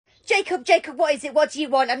Jacob, what is it? What do you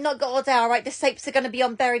want? I've not got all day, all right? The soaps are going to be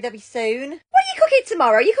on very, very soon. What are you cooking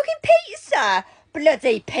tomorrow? Are you cooking pizza?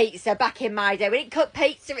 Bloody pizza. Back in my day, we didn't cook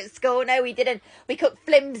pizza at school. No, we didn't. We cooked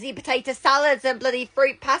flimsy potato salads and bloody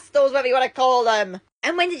fruit pastels, whatever you want to call them.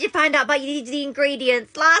 And when did you find out about you needed the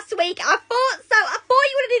ingredients? Last week? I thought so. I thought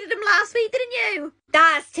you would have needed them last week, didn't you?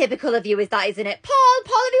 That's typical of you, is that, isn't it? Paul,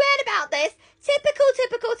 have you heard about this? Typical.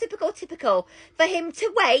 For him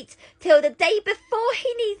to wait till the day before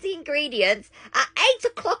he needs the ingredients at 8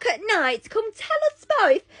 o'clock at night to come tell us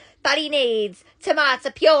both that he needs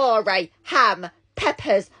tomato puree, ham,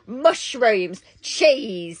 peppers, mushrooms,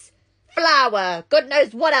 cheese, flour, God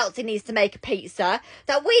knows what else he needs to make a pizza,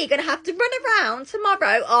 that we're going to have to run around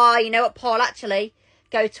tomorrow. Oh, you know what, Paul, actually,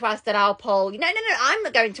 go to Asda now, Paul. No, I'm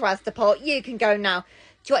not going to Asda, Paul. You can go now.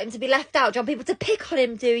 Do you want him to be left out? Do you want people to pick on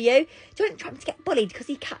him, do you? Do you want him to get bullied because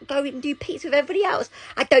he can't go and do pizza with everybody else?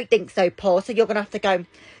 I don't think so, Paul, so you're going to have to go.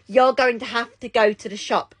 You're going to have to go to the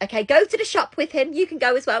shop, okay? Go to the shop with him. You can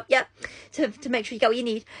go as well, yeah, to make sure you get what you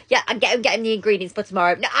need. Yeah, and get him the ingredients for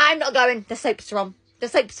tomorrow. No, I'm not going. The soaps are on.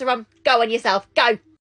 Go on yourself. Go.